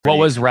What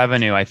was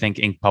revenue? I think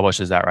Inc.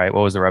 publishes that, right?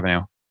 What was the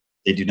revenue?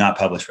 They do not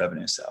publish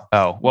revenue. So,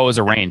 what was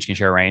the range? Can you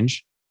share a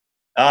range?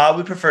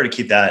 We prefer to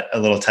keep that a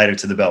little tighter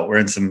to the belt. We're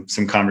in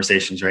some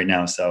conversations right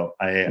now. So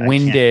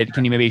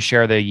can you maybe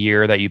share the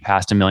year that you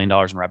passed $1 million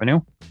in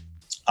revenue?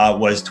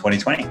 Was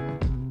 2020.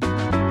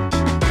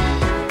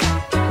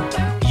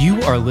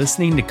 You are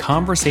listening to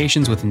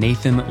Conversations with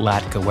Nathan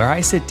Latka, where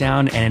I sit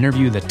down and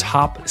interview the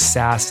top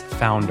SaaS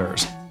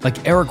founders,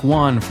 like Eric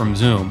Yuan from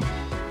Zoom.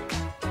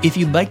 If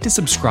you'd like to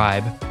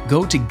subscribe,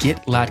 go to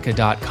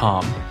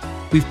getlatka.com.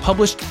 We've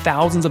published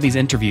thousands of these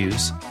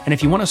interviews, and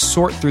if you want to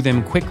sort through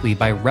them quickly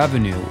by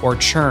revenue or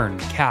churn,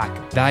 CAC,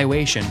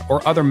 valuation,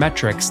 or other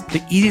metrics,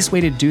 the easiest way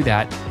to do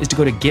that is to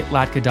go to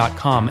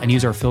getlatka.com and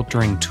use our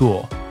filtering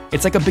tool.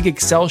 It's like a big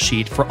Excel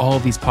sheet for all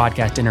of these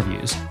podcast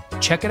interviews.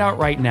 Check it out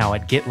right now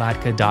at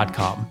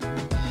getlatka.com.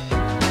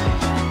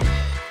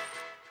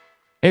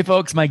 Hey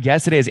folks, my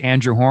guest today is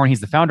Andrew Horn. He's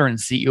the founder and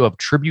CEO of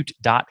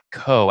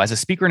Tribute.co. As a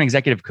speaker and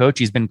executive coach,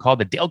 he's been called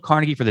the Dale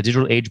Carnegie for the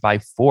digital age by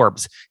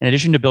Forbes. In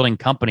addition to building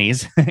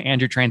companies,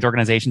 Andrew trains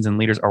organizations and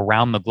leaders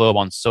around the globe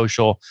on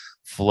social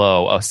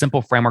flow, a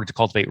simple framework to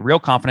cultivate real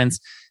confidence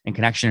and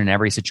connection in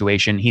every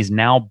situation. He's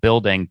now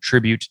building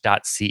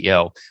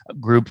Tribute.co, a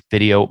group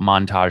video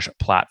montage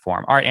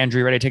platform. All right, Andrew,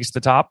 you ready to take us to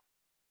the top?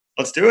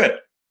 Let's do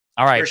it.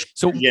 All right.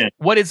 So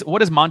what does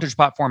montage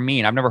platform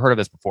mean? I've never heard of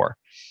this before.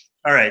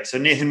 All right. So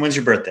Nathan, when's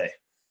your birthday?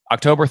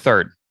 October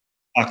 3rd.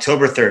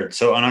 October 3rd.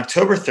 So on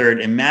October 3rd,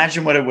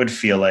 imagine what it would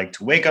feel like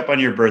to wake up on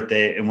your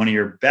birthday and one of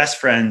your best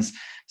friends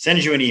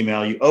sends you an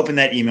email. You open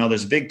that email,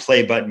 there's a big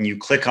play button, you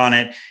click on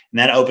it, and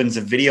that opens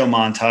a video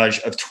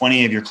montage of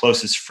 20 of your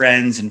closest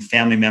friends and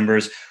family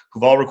members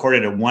who've all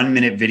recorded a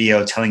 1-minute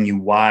video telling you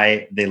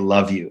why they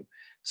love you.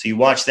 So you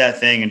watch that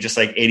thing, and just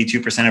like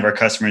 82% of our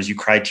customers, you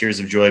cry tears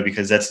of joy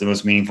because that's the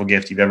most meaningful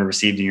gift you've ever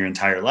received in your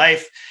entire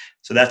life.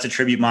 So that's a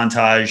tribute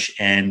montage.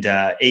 And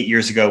 8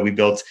 years ago, we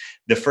built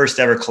the first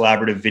ever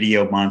collaborative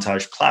video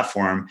montage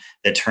platform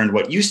that turned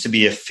what used to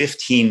be a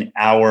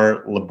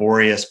 15-hour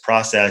laborious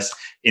process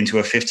into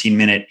a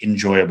 15-minute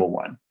enjoyable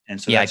one. And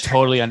so I was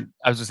going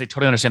to say,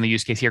 totally understand the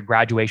use case here.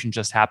 Graduation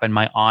just happened.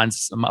 My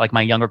aunts, like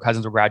my younger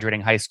cousins were graduating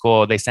high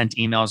school. They sent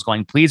emails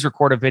going, please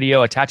record a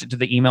video, attach it to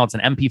the email. It's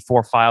an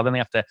MP4 file. Then they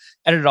have to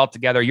edit it all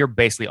together. You're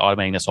basically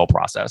automating this whole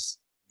process.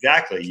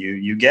 Exactly.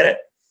 You get it.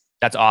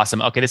 That's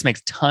awesome. Okay, this makes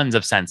tons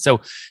of sense.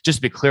 So just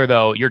to be clear,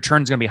 though, your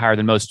churn is going to be higher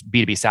than most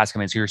B2B SaaS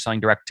companies. So you're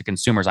selling direct to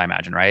consumers, I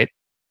imagine, right?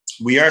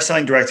 We are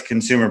selling direct to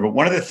consumer, but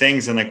one of the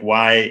things, and like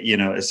why,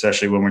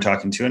 especially when we're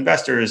talking to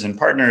investors and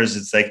partners,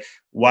 it's like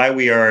why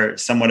we are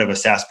somewhat of a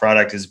SaaS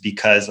product is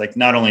because like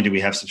not only do we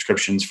have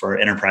subscriptions for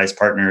enterprise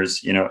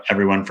partners,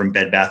 everyone from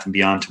Bed Bath &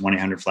 Beyond to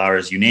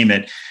 1-800-Flowers, you name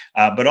it,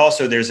 but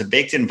also there's a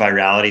baked in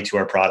virality to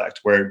our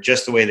product where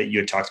just the way that you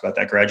had talked about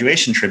that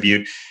graduation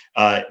tribute,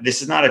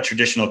 this is not a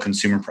traditional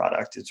consumer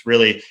product. It's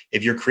really,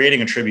 if you're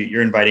creating a tribute,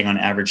 you're inviting on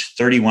average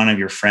 31 of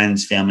your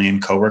friends, family,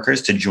 and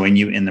coworkers to join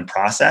you in the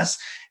process.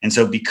 And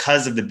so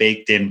because of the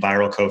baked in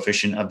viral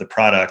coefficient of the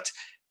product,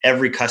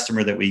 every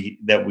customer that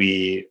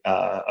we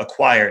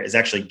acquire is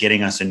actually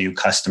getting us a new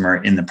customer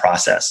in the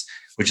process,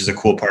 which is a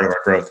cool part of our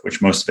growth,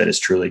 which most of it is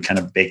truly kind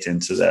of baked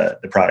into the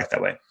product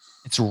that way.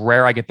 It's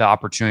rare I get the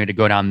opportunity to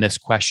go down this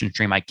question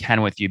stream. I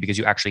can with you because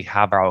you actually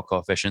have viral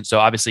coefficient. So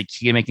obviously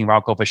key to making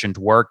viral coefficient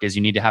work is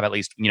you need to have at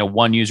least,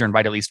 one user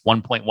invite at least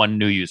 1.1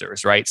 new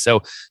users, right?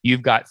 So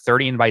you've got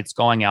 30 invites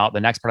going out. The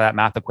next part of that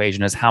math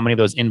equation is how many of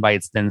those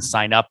invites then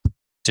sign up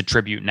to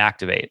Tribute and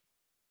activate.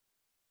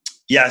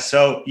 Yeah.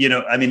 So,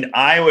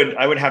 I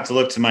would have to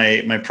look to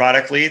my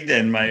product lead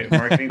and my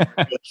marketing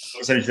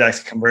percentage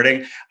that's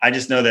converting. I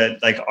just know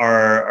that like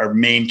our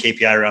main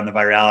KPI around the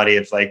virality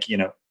of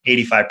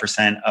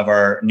 85% of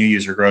our new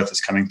user growth is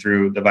coming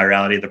through the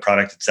virality of the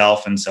product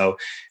itself. And so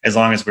as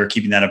long as we're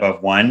keeping that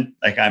above 1,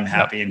 like I'm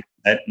happy.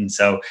 Yep. And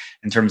so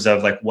in terms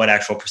of like what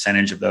actual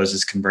percentage of those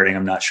is converting,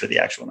 I'm not sure the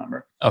actual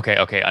number.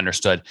 Okay.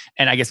 Understood.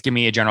 And I guess give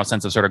me a general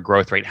sense of sort of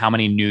growth rate. How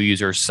many new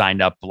users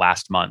signed up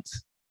last month?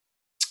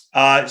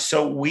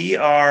 So we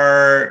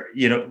are,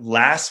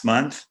 last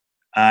month,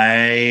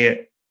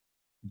 I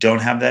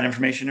don't have that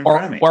information in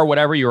front of me. Or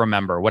whatever you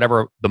remember,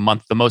 whatever the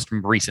most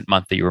recent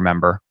month that you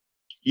remember.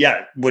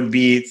 Yeah, would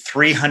be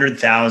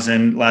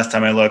 300,000 last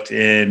time I looked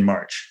in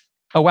March.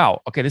 Oh,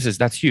 wow. Okay,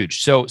 that's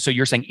huge. So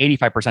you're saying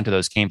 85% of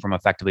those came from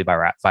effectively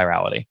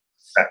virality.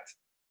 Correct.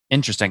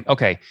 Interesting.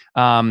 Okay.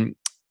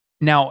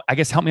 Now, I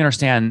guess help me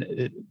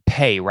understand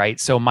pay, right?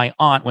 So my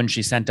aunt, when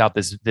she sent out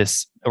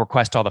this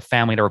request to all the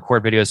family to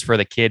record videos for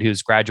the kid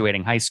who's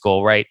graduating high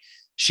school, right?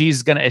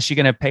 Is she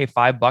gonna pay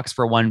 $5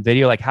 for one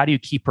video? Like, how do you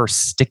keep her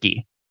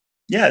sticky?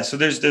 Yeah, so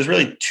there's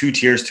really 2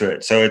 tiers to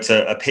it. So it's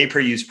a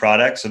pay-per-use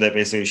product, so that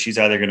basically she's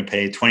either going to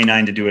pay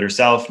 $29 to do it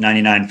herself,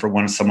 $99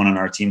 for someone on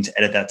our team to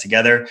edit that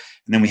together, and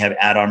then we have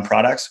add-on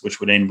products, which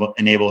would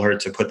enable her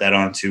to put that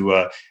onto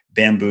a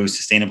Bamboo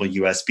sustainable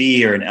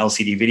USB or an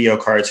LCD video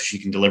card, so she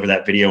can deliver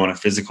that video on a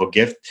physical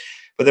gift.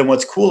 But then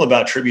what's cool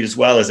about Tribute as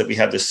well is that we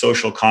have this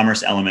social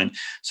commerce element,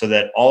 so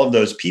that all of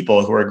those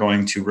people who are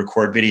going to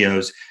record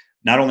videos,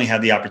 not only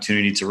have the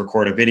opportunity to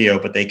record a video,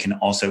 but they can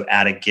also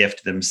add a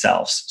gift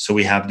themselves. So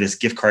we have this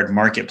gift card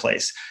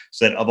marketplace,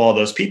 so that of all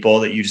those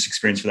people that you just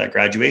experienced for that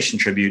graduation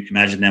tribute,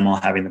 imagine them all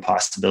having the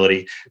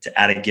possibility to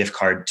add a gift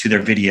card to their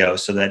video,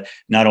 so that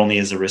not only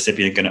is the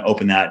recipient going to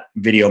open that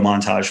video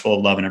montage full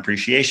of love and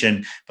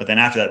appreciation, but then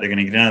after that, they're going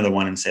to get another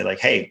one and say like,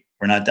 hey,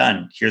 we're not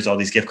done. Here's all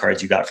these gift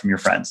cards you got from your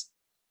friends.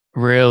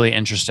 Really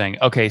interesting.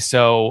 Okay,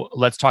 so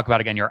let's talk about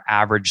again your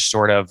average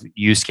sort of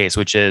use case,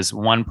 which is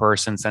one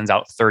person sends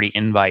out 30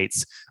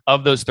 invites.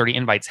 Of those 30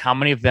 invites, how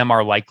many of them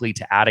are likely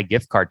to add a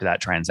gift card to that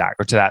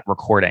transact or to that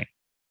recording?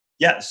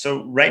 Yeah,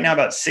 so right now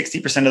about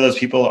 60% of those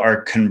people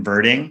are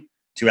converting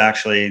to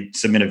actually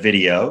submit a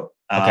video.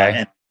 Okay.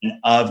 And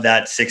of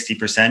that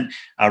 60%,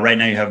 right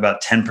now you have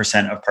about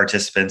 10% of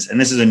participants, and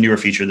this is a newer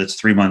feature that's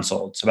 3 months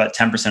old. So about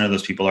 10% of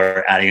those people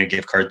are adding a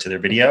gift card to their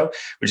video,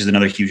 which is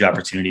another huge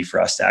opportunity for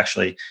us to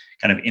actually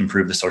kind of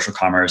improve the social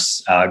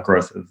commerce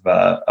growth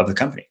of the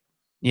company.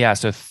 Yeah,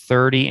 so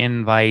 30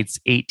 invites,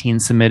 18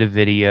 submit a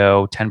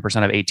video,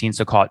 10% of 18,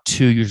 so call it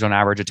 2 users on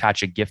average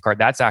attach a gift card.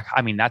 That's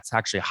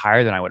actually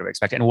higher than I would have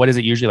expected. And what is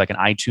it usually, like an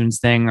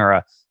iTunes thing or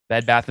a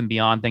Bed Bath &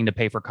 Beyond thing to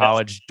pay for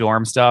college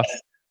dorm stuff?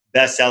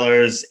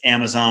 Bestsellers,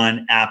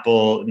 Amazon,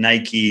 Apple,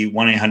 Nike,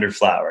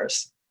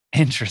 1-800-Flowers.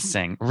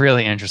 Interesting.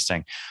 Really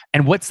interesting.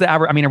 And what's the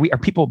average? I mean, are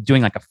people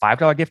doing like a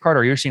 $5 gift card,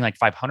 or are you seeing like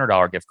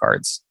 $500 gift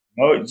cards?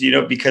 Oh,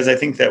 because I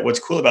think that what's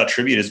cool about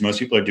Tribute is most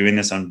people are doing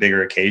this on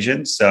bigger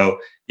occasions. So,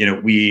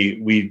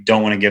 we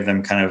don't want to give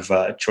them kind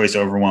of choice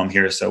overwhelm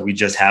here. So we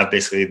just have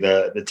basically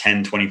the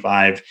 10,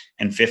 25,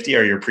 and 50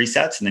 are your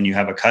presets, and then you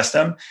have a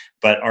custom.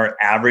 But our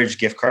average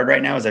gift card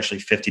right now is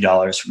actually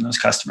 $50 from those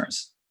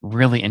customers.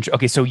 Really interesting.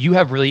 Okay, so you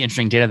have really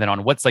interesting data then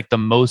on what's like the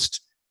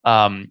most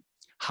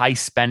high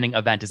spending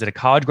event. Is it a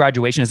college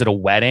graduation? Is it a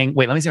wedding?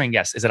 Wait, let me see if I can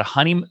guess. Is it a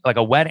honeymoon, like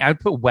a wedding? I would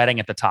put wedding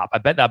at the top. I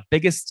bet the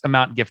biggest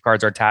amount of gift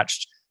cards are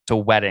attached to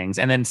weddings.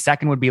 And then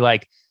second would be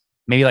like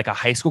maybe like a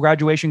high school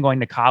graduation, going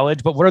to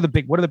college. But what are the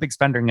big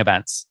spending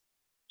events?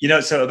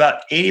 So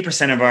about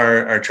 80% of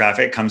our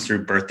traffic comes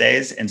through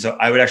birthdays. And so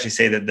I would actually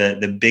say that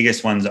the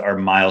biggest ones are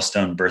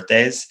milestone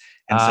birthdays.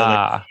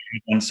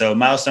 And so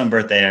milestone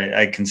birthday,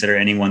 I consider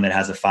anyone that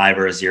has a 5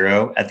 or a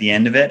 0 at the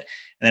end of it.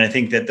 And then I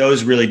think that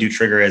those really do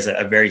trigger as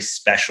a very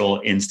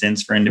special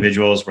instance for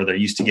individuals where they're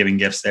used to giving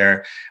gifts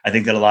there. I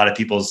think that a lot of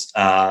people's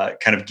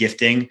kind of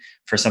gifting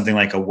for something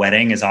like a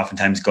wedding is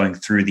oftentimes going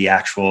through the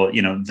actual,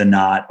 the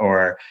Knot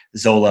or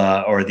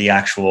Zola or the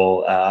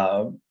actual,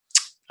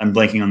 I'm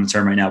blanking on the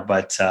term right now,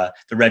 but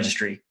the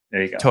registry.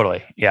 There you go.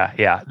 Totally.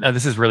 Yeah. No,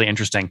 this is really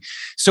interesting.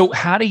 So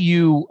how do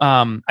you,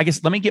 I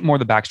guess, let me get more of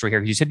the backstory here,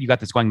 because you said you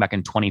got this going back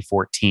in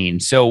 2014.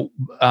 So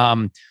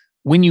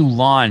when you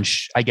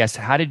launched, I guess,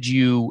 how did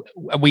you,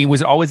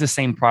 was it always the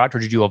same product, or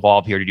did you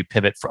evolve here? Did you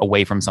pivot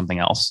away from something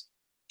else?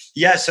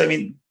 Yeah. So,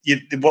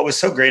 what was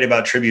so great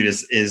about Tribute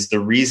is the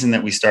reason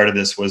that we started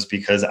this was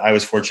because I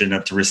was fortunate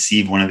enough to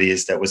receive one of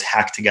these that was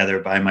hacked together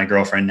by my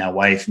girlfriend, now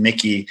wife,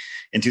 Mickey,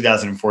 in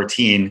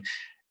 2014.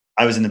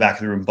 I was in the back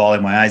of the room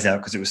bawling my eyes out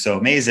because it was so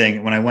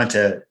amazing. When I went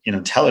to,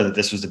 tell her that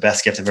this was the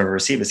best gift I've ever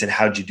received, I said,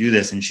 "How'd you do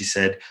this?" And she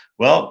said,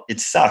 "Well, it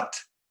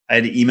sucked. I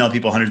had to email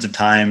people hundreds of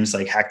times,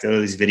 like hacked all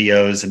these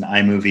videos and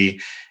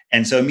iMovie."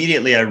 And so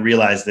immediately I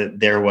realized that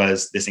there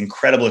was this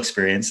incredible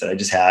experience that I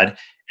just had,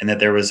 and that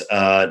there was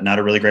not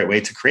a really great way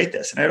to create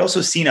this. And I'd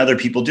also seen other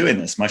people doing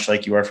this, much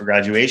like you are for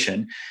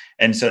graduation.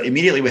 And so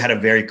immediately we had a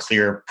very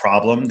clear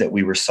problem that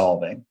we were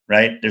solving,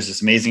 right? There's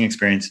this amazing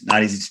experience,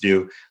 not easy to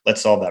do.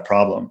 Let's solve that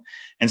problem.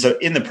 And so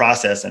in the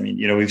process,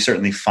 we've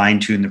certainly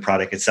fine-tuned the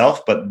product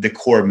itself, but the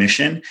core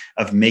mission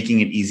of making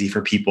it easy for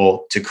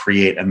people to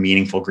create a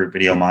meaningful group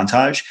video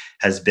montage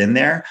has been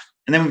there.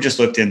 And then we've just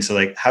looked into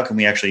like, how can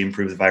we actually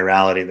improve the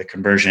virality, the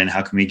conversion?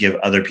 How can we give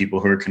other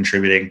people who are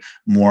contributing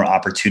more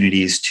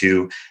opportunities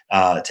to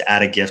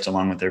add a gift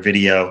along with their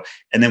video?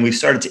 And then we've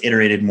started to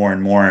iterate it more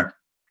and more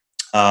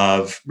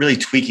of really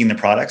tweaking the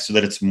product so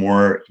that it's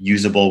more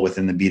usable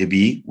within the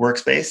B2B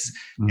workspace.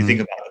 Mm-hmm. You think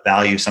about the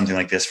value of something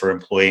like this for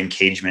employee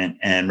engagement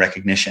and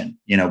recognition.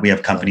 We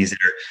have companies that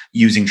are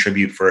using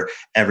Tribute for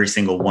every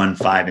single 1,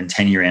 5, and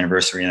 10-year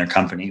anniversary in their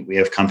company. We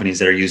have companies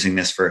that are using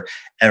this for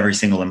every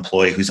single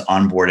employee who's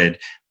onboarded.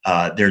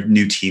 Their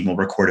new team will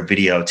record a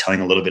video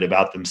telling a little bit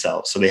about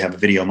themselves. So they have a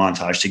video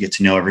montage to get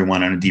to know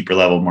everyone on a deeper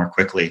level more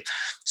quickly.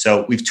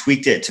 So we've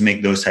tweaked it to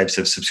make those types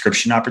of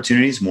subscription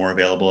opportunities more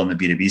available in the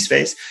B2B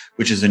space,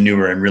 which is a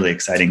newer and really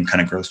exciting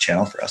kind of growth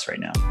channel for us right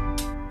now.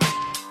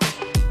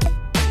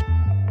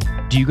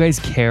 Do you guys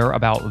care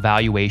about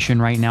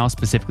valuation right now,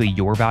 specifically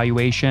your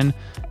valuation?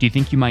 Do you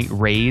think you might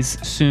raise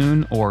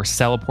soon or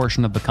sell a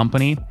portion of the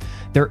company?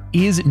 There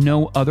is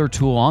no other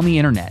tool on the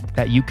internet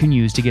that you can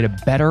use to get a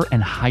better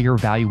and higher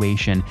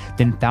valuation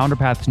than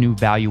FounderPath's new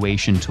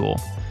valuation tool.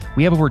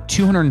 We have over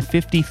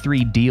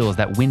 253 deals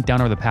that went down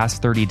over the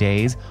past 30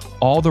 days,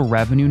 all the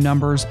revenue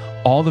numbers,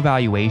 all the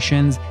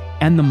valuations,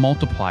 and the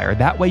multiplier.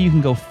 That way you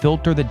can go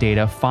filter the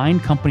data,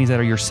 find companies that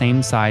are your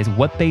same size,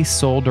 what they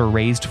sold or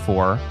raised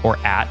for or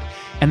at,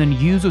 and then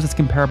use those as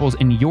comparables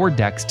in your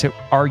decks to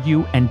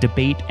argue and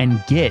debate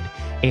and get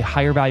a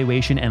higher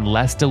valuation and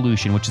less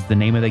dilution, which is the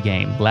name of the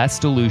game, less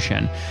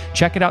dilution.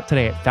 Check it out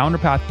today at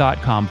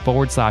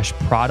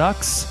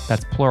founderpath.com/products,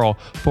 that's plural,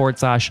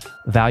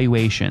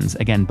 /valuations.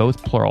 Again,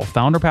 both plural,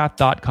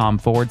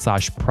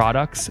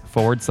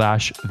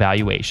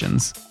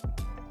 founderpath.com/products/valuations.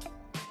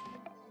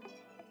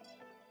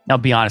 Now,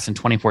 be honest, in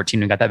 2014,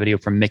 we got that video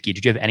from Mickey.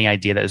 Did you have any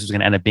idea that this was going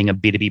to end up being a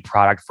B2B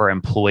product for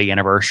employee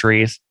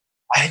anniversaries?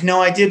 I had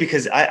no idea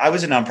because I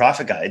was a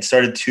nonprofit guy. I'd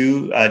started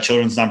 2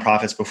 children's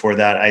nonprofits before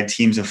that. I had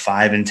teams of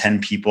 5 and 10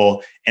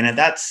 people. And at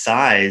that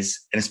size,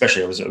 and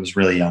especially I was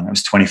really young. I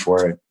was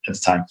 24 at the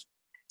time.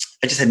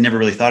 I just had never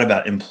really thought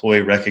about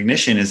employee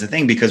recognition as a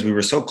thing because we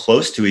were so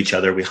close to each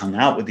other. We hung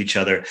out with each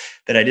other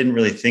that I didn't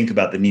really think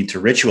about the need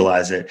to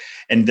ritualize it.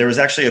 And there was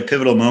actually a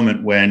pivotal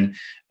moment when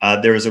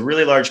there was a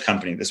really large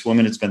company. This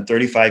woman had spent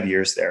 35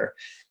 years there,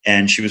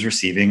 and she was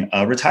receiving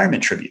a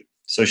retirement tribute.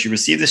 So she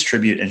received this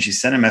tribute and she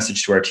sent a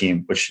message to our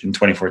team, which in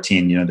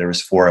 2014, there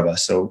was 4 of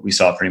us. So we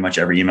saw pretty much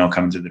every email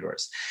coming through the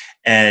doors.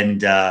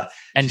 And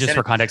just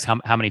for context,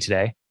 how many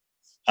today?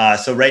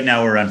 So right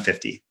now we're around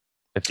 50.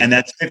 50. And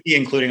that's 50,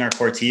 including our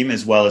core team,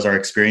 as well as our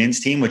experience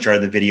team, which are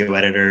the video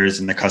editors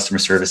and the customer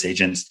service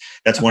agents.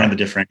 That's one of the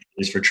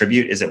differences for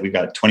Tribute is that we've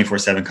got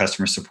 24/7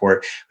 customer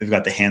support. We've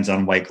got the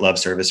hands-on white glove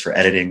service for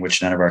editing,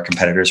 which none of our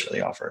competitors really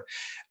offer.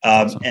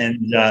 Awesome.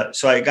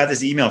 So I got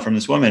this email from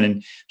this woman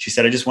and she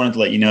said, I just wanted to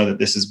let you know that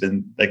this has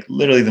been like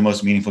literally the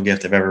most meaningful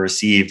gift I've ever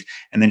received.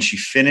 And then she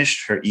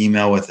finished her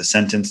email with a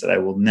sentence that I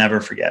will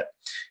never forget.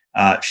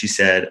 She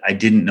said, I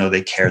didn't know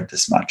they cared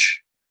this much.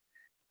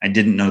 I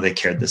didn't know they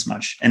cared this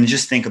much. And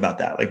just think about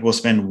that. Like we'll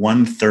spend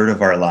 1/3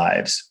 of our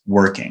lives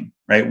working,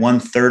 right?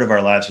 1/3 of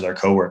our lives with our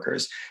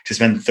coworkers to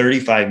spend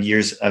 35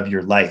 years of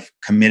your life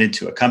committed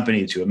to a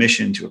company, to a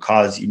mission, to a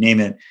cause, you name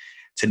it,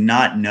 to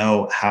not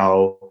know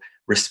how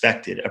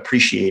respected,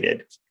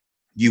 appreciated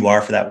you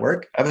are for that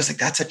work. I was like,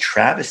 that's a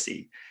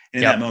travesty.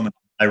 And in that moment,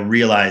 I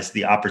realized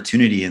the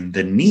opportunity and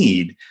the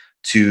need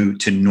to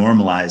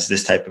normalize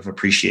this type of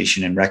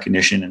appreciation and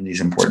recognition in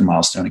these important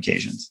milestone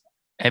occasions.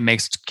 It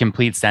makes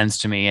complete sense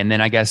to me. And then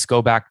I guess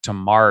go back to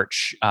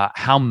March.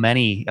 How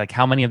many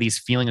of these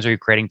feelings are you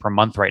creating per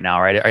month right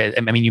now? Right? I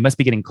mean, you must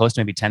be getting close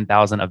to maybe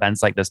 10,000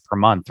 events like this per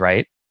month,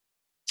 right?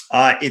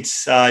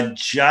 It's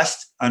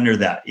just under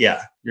that.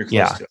 Yeah, you're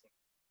close to it.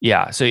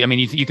 Yeah. So, I mean,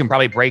 you can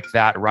probably break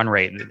that run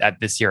rate at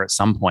this year at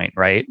some point,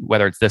 right?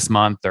 Whether it's this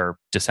month or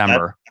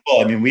December.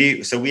 Well, I mean,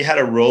 we had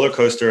a roller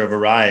coaster of a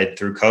ride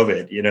through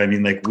COVID. I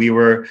mean, like we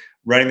were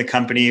running the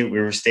company, we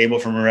were stable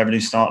from a revenue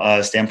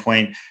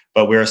standpoint,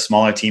 but we're a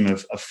smaller team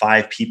of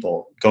 5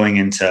 people going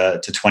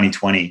into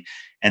 2020.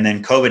 And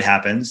then COVID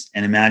happens,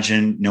 and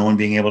imagine no one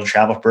being able to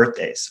travel for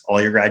birthdays. All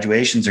your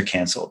graduations are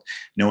canceled.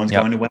 No one's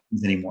going to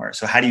weddings anymore.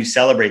 So how do you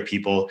celebrate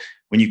people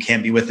when you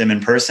can't be with them in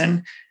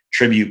person?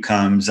 Tribute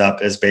comes up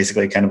as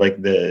basically kind of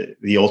like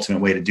the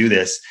ultimate way to do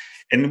this.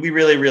 And we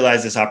really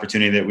realized this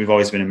opportunity that we've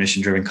always been a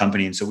mission-driven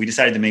company. And so we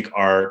decided to make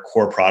our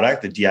core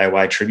product, the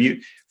DIY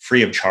Tribute,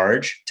 free of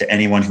charge to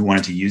anyone who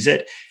wanted to use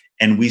it.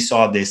 And we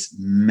saw this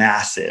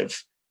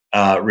massive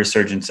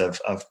resurgence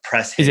of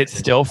press hits. Is it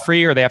still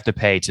free or they have to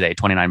pay today,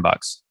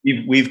 $29?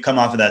 We've come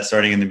off of that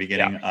starting in the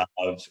beginning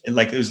of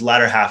like it was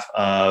latter half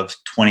of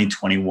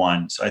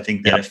 2021. So I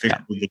think that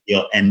officially the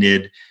deal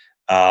ended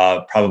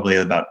probably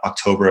about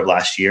October of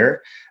last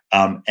year.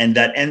 And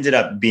that ended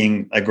up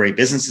being a great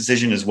business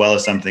decision as well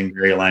as something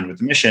very aligned with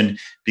the mission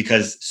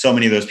because so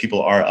many of those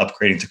people are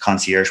upgrading to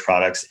concierge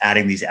products,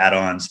 adding these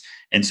add-ons.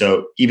 And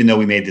so even though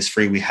we made this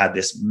free, we had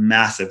this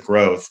massive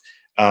growth.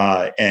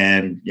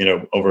 And,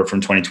 over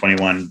from 2020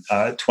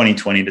 to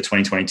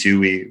 2022,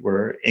 we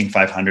were Inc.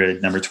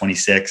 500, number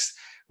 26,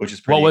 which is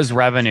pretty. What was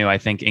revenue? I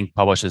think Inc.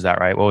 publishes that,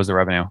 right? What was the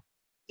revenue?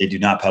 They do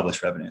not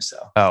publish revenue. So.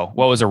 Oh,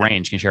 what was the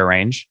range? Can you share a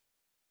range?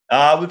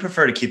 We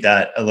prefer to keep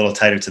that a little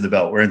tighter to the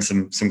belt. We're in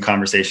some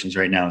conversations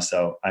right now.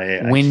 So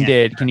can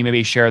you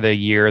maybe share the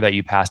year that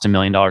you passed $1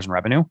 million in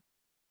revenue?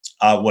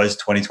 Was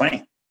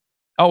 2020.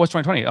 Oh, it was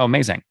 2020. Oh,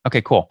 amazing.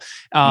 Okay, cool.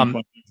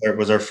 It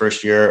was our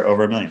first year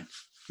over $1 million.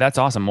 That's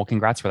awesome. Well,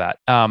 congrats for that.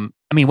 Can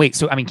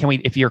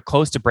we, if you're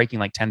close to breaking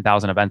like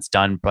 10,000 events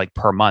done like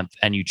per month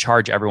and you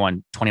charge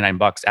everyone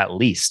 $29 at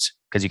least,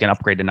 because you can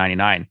upgrade to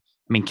 99. I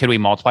mean, could we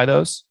multiply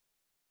those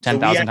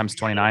 10,000 times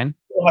 29?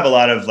 We'll have a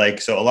lot of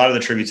a lot of the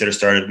tributes that are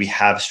started, we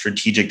have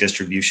strategic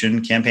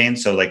distribution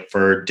campaigns. So like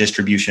for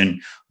distribution,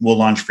 we'll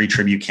launch free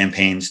tribute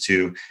campaigns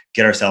to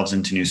get ourselves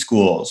into new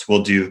schools.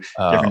 We'll do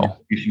different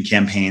distribution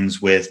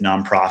campaigns with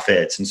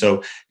nonprofits. And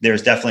so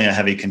there's definitely a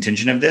heavy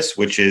contingent of this,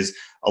 which is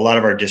a lot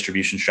of our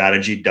distribution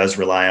strategy does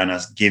rely on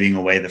us giving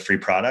away the free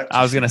product.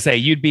 I was going to say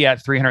you'd be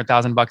at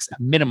 $300,000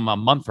 minimum a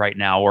month right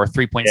now, or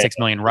 3.6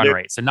 million run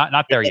rate. So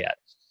not there yet.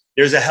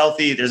 There's a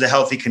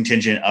healthy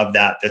contingent of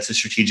that. That's a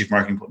strategic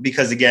marketing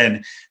because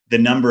again, the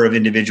number of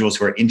individuals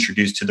who are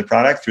introduced to the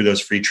product through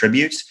those free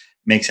tributes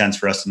make sense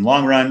for us in the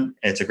long run.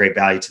 It's a great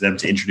value to them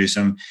to introduce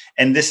them.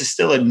 And this is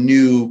still a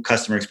new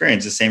customer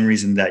experience. The same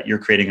reason that you're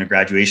creating a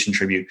graduation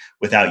tribute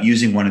without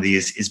using one of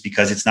these is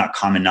because it's not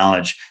common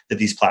knowledge that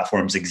these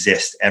platforms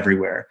exist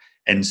everywhere.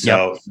 And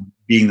so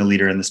being the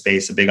leader in the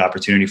space, a big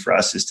opportunity for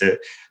us is to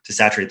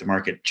saturate the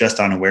market just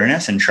on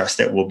awareness and trust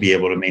that we'll be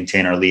able to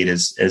maintain our lead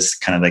as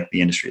kind of like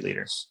the industry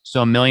leader.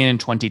 So $1 million in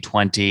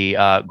 2020,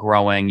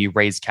 growing. You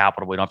raised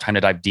capital. We don't have time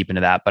to dive deep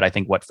into that, but I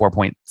think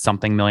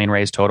 4-point-something million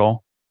raised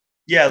total?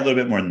 Yeah, a little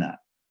bit more than that.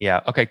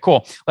 Yeah. Okay,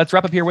 cool. Let's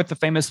wrap up here with the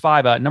famous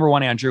five. Number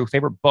one, Andrew,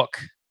 favorite book?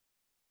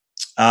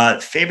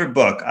 Favorite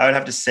book, I would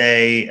have to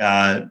say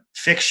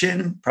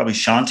fiction, probably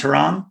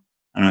Shantaram.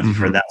 I don't know if you've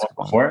heard that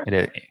one before.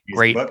 It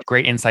is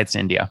great insights to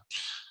India.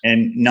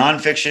 And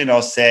nonfiction,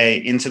 I'll say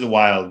Into the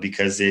Wild,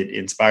 because it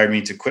inspired me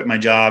to quit my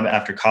job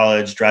after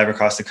college, drive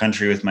across the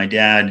country with my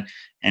dad,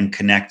 and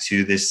connect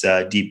to this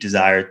deep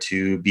desire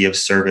to be of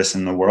service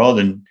in the world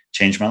and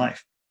change my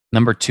life.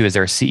 Number two, is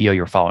there a CEO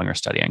you're following or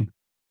studying?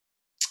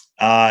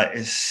 A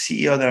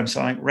CEO that I'm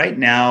following right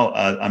now,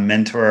 a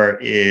mentor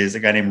is a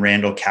guy named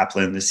Randall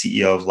Kaplan, the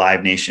CEO of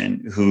Live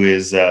Nation, who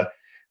is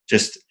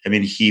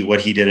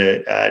what he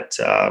did at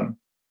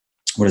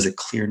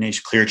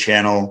Clear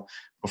Channel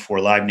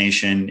before Live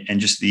Nation, and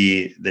just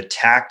the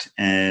tact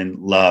and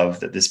love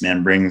that this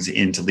man brings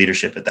into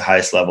leadership at the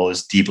highest level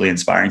is deeply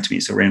inspiring to me.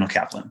 So Randall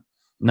Kaplan.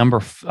 Number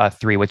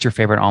three, what's your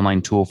favorite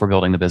online tool for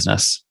building the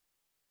business?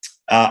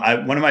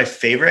 One of my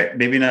favorite,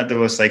 maybe not the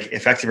most like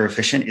effective or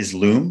efficient, is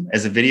Loom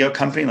as a video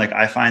company. Like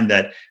I find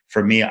that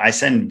for me, I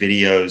send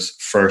videos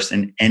first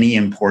in any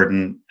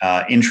important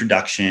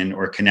introduction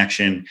or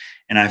connection.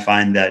 And I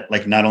find that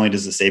like, not only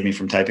does it save me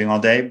from typing all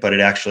day, but it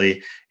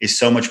actually is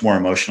so much more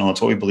emotional.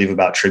 It's what we believe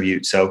about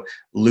Tribute. So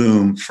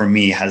Loom for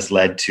me has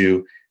led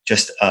to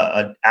just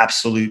an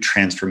absolute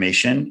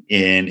transformation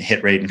in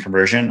hit rate and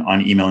conversion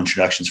on email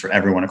introductions for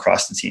everyone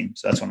across the team.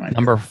 So that's one of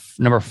my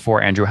number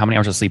four, Andrew, how many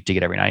hours of sleep do you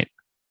get every night?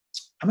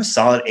 I'm a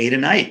solid 8 a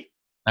night.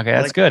 Okay,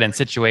 that's good. And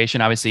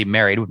situation, obviously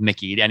married with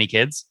Mickey. Any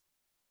kids?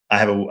 I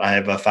have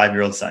a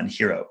 5-year-old son,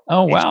 Hero.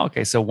 Oh, wow.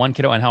 Okay, so one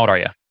kiddo. And how old are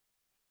you?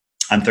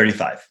 I'm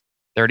 35.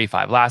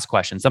 35. Last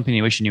question. Something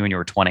you wish you knew when you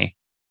were 20?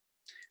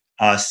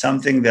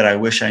 Something that I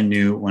wish I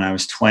knew when I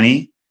was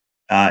 20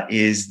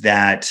 is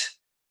that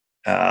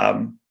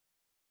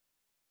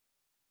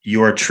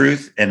your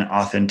truth and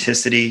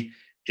authenticity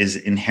is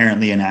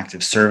inherently an act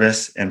of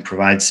service and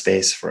provides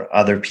space for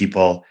other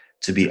people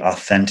to be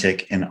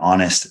authentic and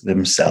honest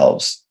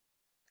themselves.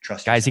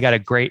 Trust guys, he got a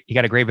great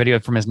video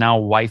from his now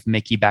wife,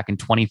 Mickey, back in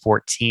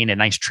 2014, a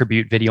nice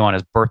tribute video on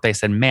his birthday.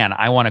 Said, man,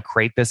 I want to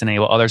create this and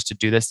enable others to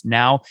do this.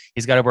 Now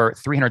he's got over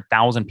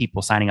 300,000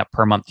 people signing up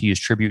per month to use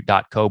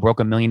tribute.co, broke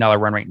 $1 million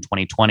run rate in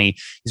 2020.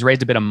 He's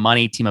raised a bit of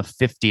money, team of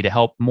 50 to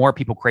help more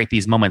people create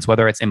these moments,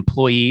 whether it's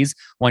employees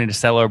wanting to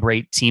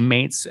celebrate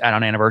teammates at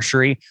an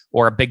anniversary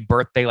or a big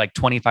birthday like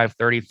 25,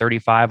 30,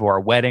 35, or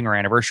a wedding or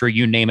anniversary,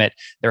 you name it.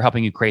 They're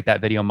helping you create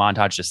that video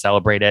montage to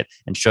celebrate it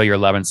and show your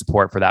love and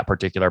support for that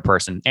particular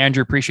person.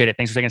 Andrew, appreciate it.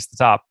 Thanks for taking us to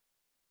the top.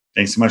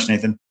 Thanks so much,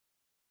 Nathan.